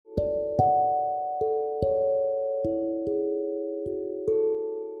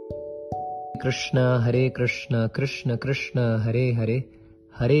Krishna, Krishna Krishna, Hare Hare,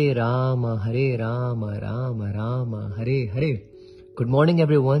 Hare Rama, Rama Rama, Hare Hare. Good morning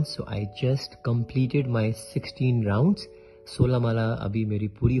everyone. So I just completed my 16 rounds. 16 माला अभी मेरी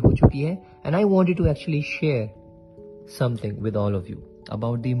पूरी हो चुकी है. And I wanted to actually share something with all of you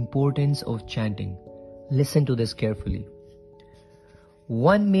about the importance of chanting. Listen to this carefully.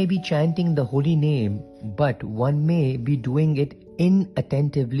 One may be chanting the holy name, but one may be doing it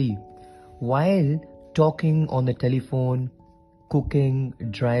inattentively while talking on the telephone, cooking,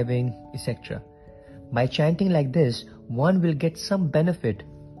 driving, etc. By chanting like this, one will get some benefit,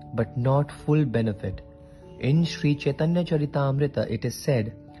 but not full benefit. In Sri Chaitanya Charitamrita, it is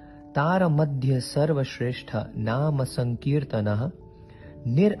said, Tara Madhya Sarva Shrestha Nama Sankirtanaha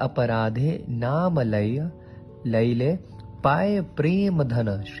Nir Aparadhe Nama Laile Paya Prem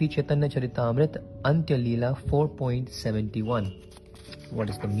Dhana. Sri Chaitanya Charitamrita Antya Leela 4.71. What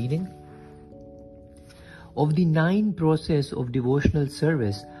is the meaning? Of the 9 process of devotional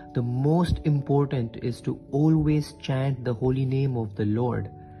service, the most important is to always chant the holy name of the Lord.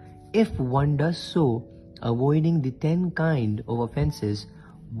 If one does so, avoiding the 10 kind of offenses,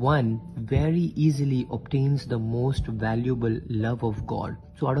 one very easily obtains the most valuable love of God.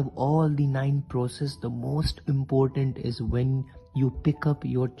 So out of all the 9 process, the most important is when you pick up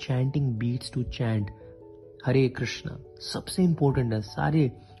your chanting beats to chant Hare Krishna. सबसे important है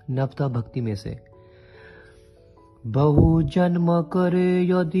सारे नवता भक्ति में से. बहु जन्म करे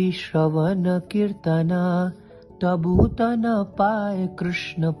यदि श्रवण कीर्तना तबु तन पाए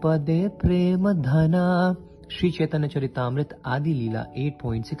कृष्ण पदे प्रेम धना. Sri Chaitanya Charitamrita Adi Leela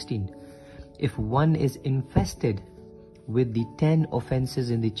 8.16. If one is infested with the 10 offenses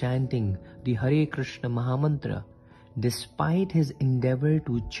in the chanting the Hare Krishna Mahamantra, despite his endeavor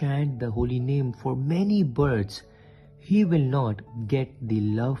to chant the holy name for many births, he will not get the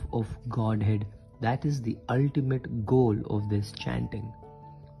love of Godhead. That is the ultimate goal of this chanting.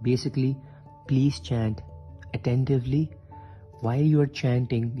 Basically, please chant attentively. While you are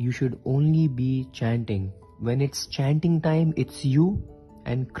chanting, you should only be chanting. When it's chanting time, it's you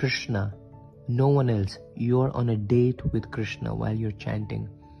and Krishna, no one else. You're on a date with Krishna while you're chanting.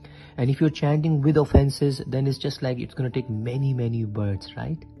 And if you're chanting with offenses, then it's just like it's going to take many births,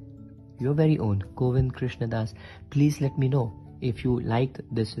 right? Your very own Govind Krishna Das. Please let me know if you liked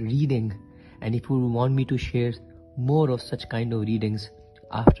this reading and if you want me to share more of such kind of readings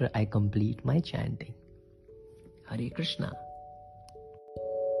after I complete my chanting. Hare Krishna.